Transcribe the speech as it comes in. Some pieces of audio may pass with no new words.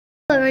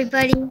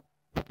everybody.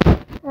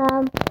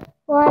 Well,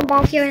 I'm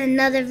back here in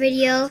another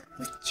video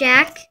with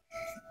Jack,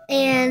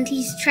 and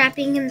he's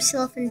trapping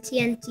himself in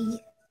TNT.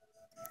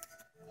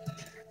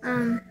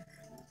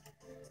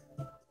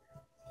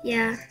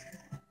 Yeah.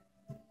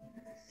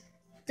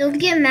 Don't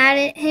get mad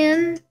at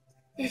him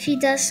if he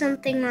does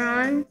something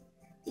wrong,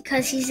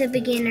 because he's a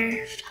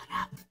beginner. Shut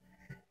up.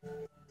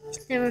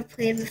 He's never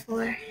played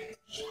before.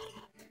 Shut up.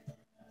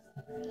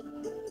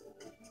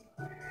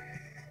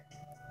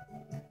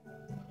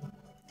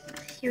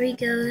 Here he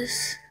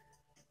goes.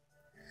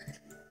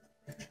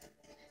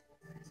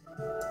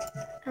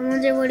 I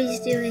wonder what he's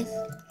doing.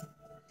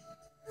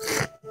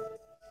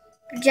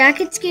 Jack,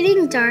 it's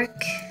getting dark.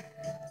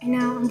 I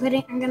know.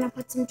 I'm gonna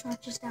put some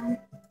torches down.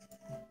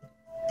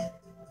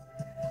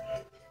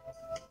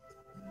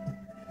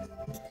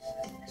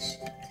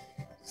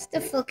 Just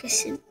to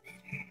focus in better.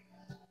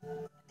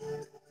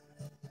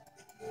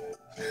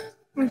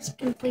 It's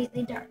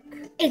completely dark.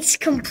 It's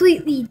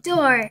completely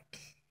dark.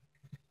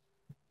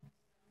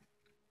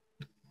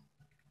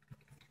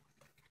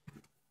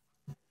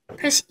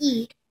 Press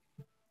E.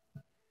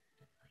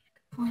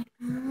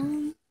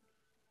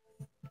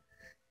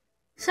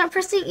 Stop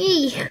pressing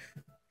E.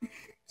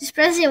 Just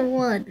press it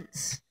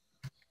once.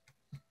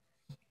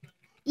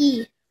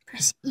 E.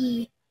 Press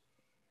E.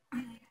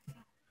 Oh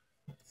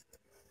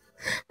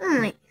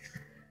my.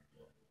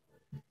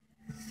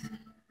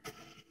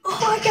 Oh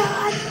my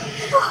god!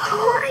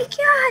 Oh my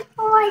god!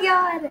 Oh my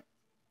god!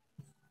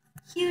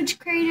 Huge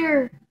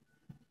crater.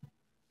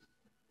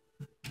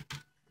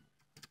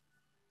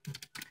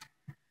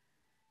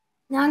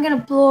 Now I'm gonna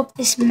blow up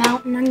this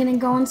mountain. I'm gonna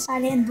go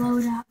inside it and blow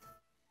it up.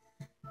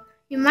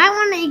 You might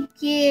want to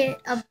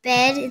get a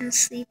bed and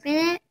sleep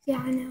in it. Yeah,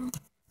 I know.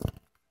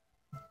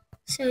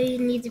 So you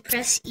need to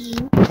press E.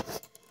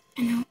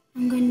 I know.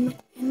 I'm going to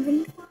my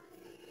inventory.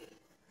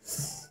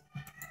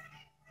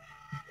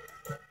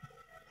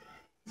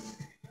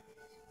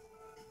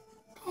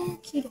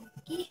 Okie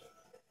dokie.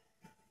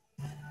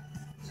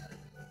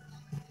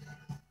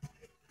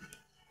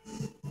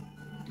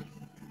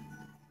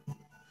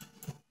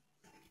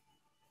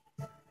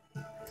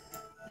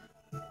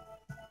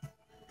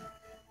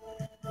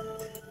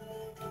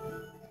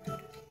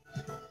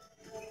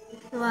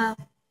 Wow.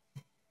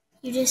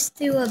 You just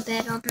threw a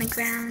bed on the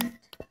ground.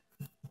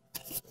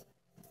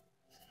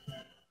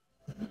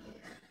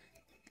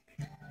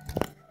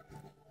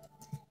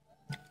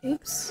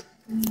 Oops.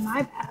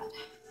 My bad.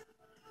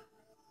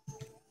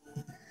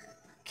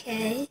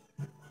 Okay.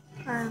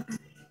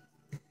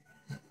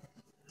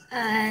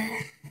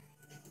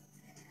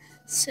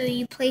 So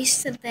you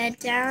place the bed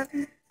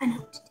down. I know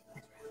what to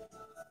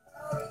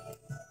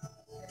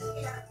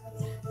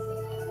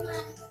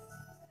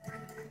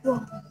do.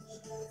 Whoa.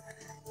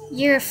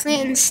 Your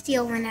flint and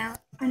steel went out.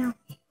 I know.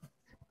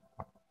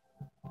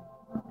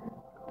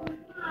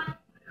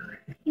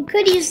 You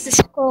could use the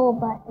scroll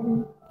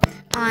button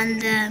on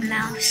the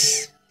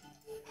mouse.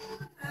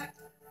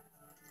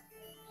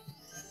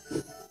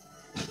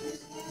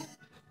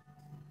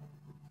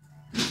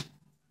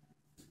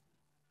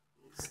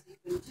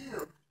 Sleeping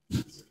too.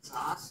 It's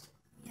exhausting.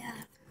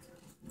 Yeah.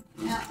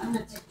 Yeah, I'm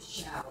gonna take a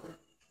shower.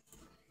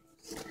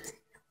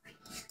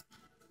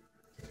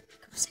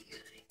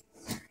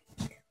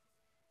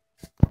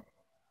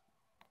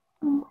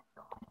 Oh my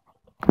god.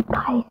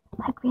 Guys,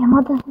 my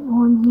grandma doesn't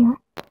know I'm here.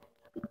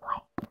 Be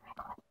quiet.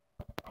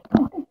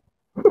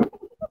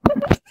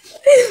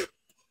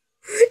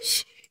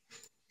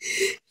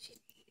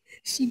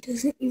 She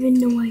doesn't even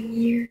know I'm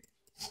here.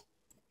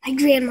 My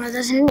grandma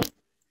doesn't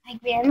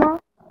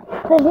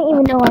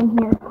even know I'm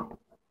here.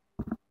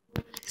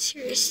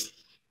 Seriously.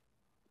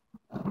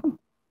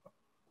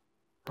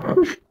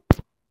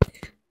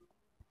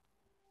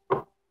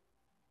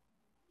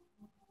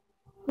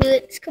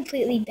 It's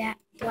completely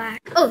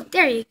black. Oh,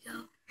 there you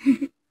go.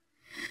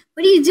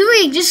 What are you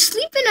doing? Just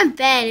sleep in a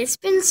bed. It's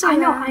been so long.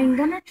 I know. I'm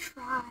gonna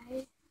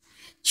try.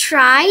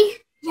 Try?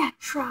 Yeah,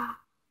 try.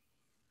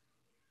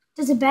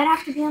 Does a bed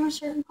have to be on a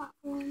certain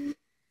platform?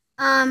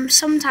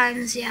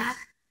 Sometimes, yeah.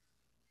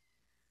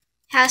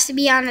 It has to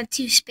be on a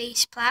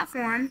 2-space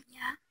platform,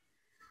 yeah.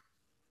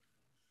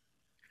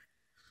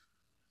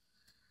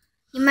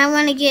 You might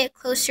want to get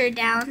closer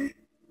down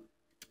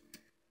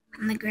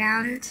on the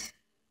ground.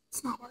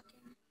 It's not working.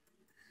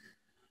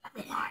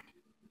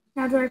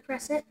 Now do I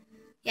press it?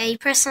 Yeah, you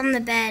press on the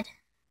bed.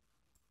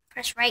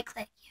 Press right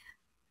click, yeah.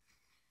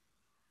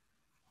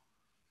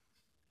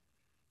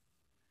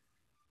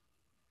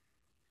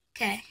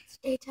 Okay. It's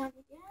daytime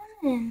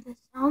again, and the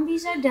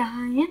zombies are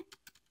dying.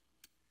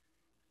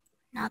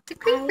 Not the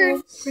I will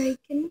creepers. break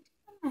into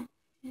the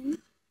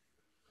mountain.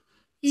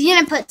 He's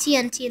gonna put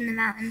TNT in the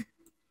mountain.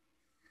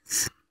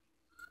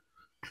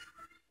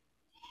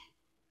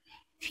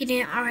 If he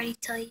didn't already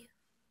tell you.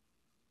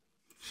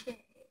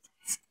 Shit.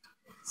 Let's do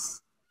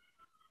this.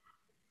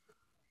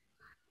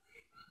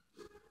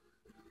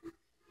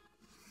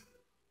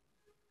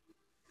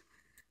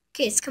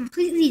 Okay, it's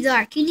completely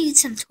dark. You need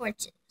some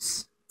torches.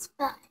 It's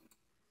fine.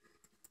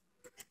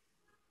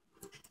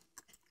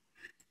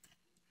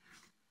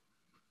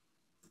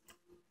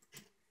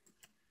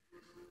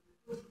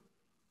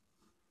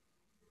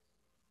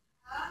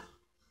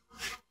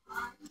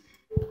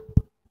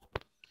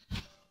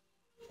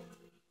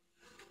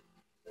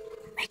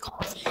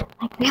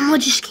 Grandma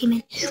just came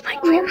in. My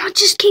grandma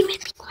just came in.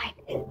 Be quiet.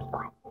 Be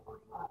quiet.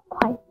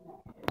 Quiet.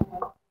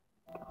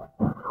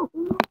 Oh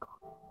my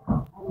god.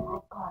 Oh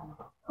my god.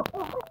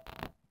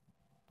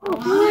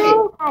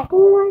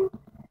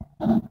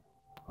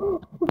 Oh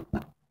my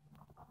god.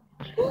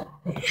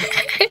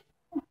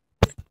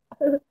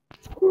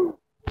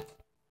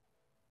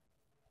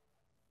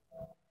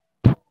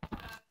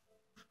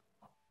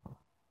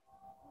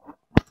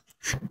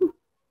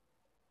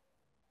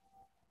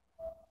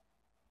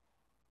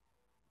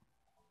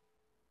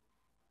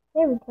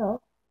 There we go.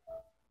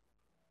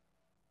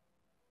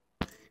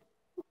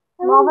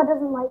 Lava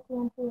doesn't like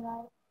TNT,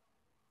 right?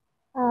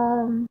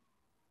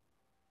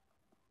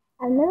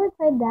 I've never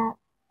tried that.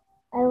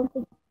 I don't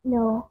think.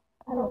 No.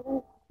 I don't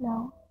think.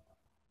 No.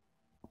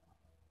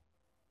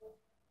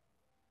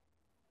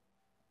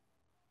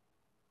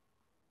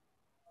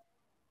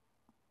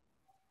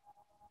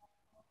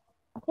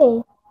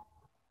 Okay.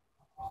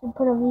 Should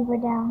put a lever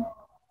down.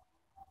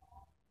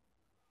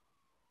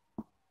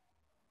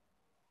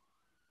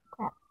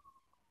 Crap.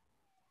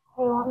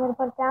 Hey, you want me to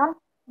put it down?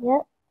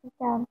 Yep, put it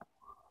down.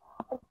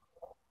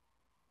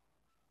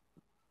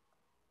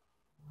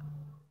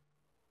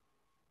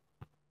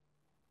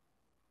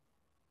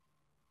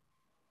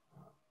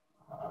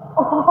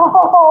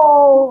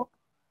 Oh!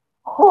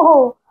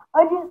 Oh!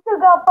 I just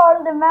took out part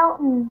of the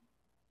mountain.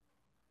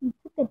 You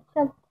took a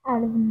chunk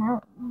out of the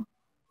mountain.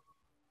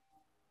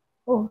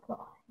 Oh,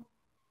 God.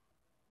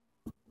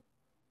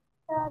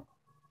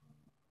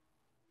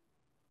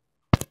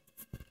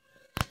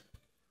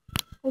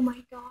 Oh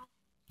my god.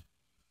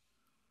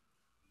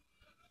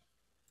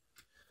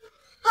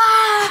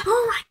 Ah,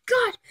 oh my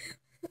god.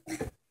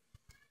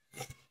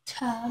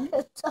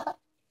 Tug.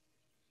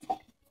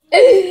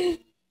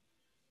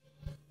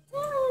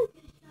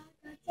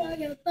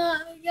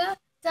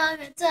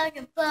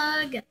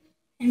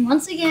 And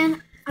once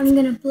again, I'm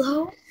gonna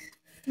blow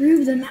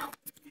through the mountain.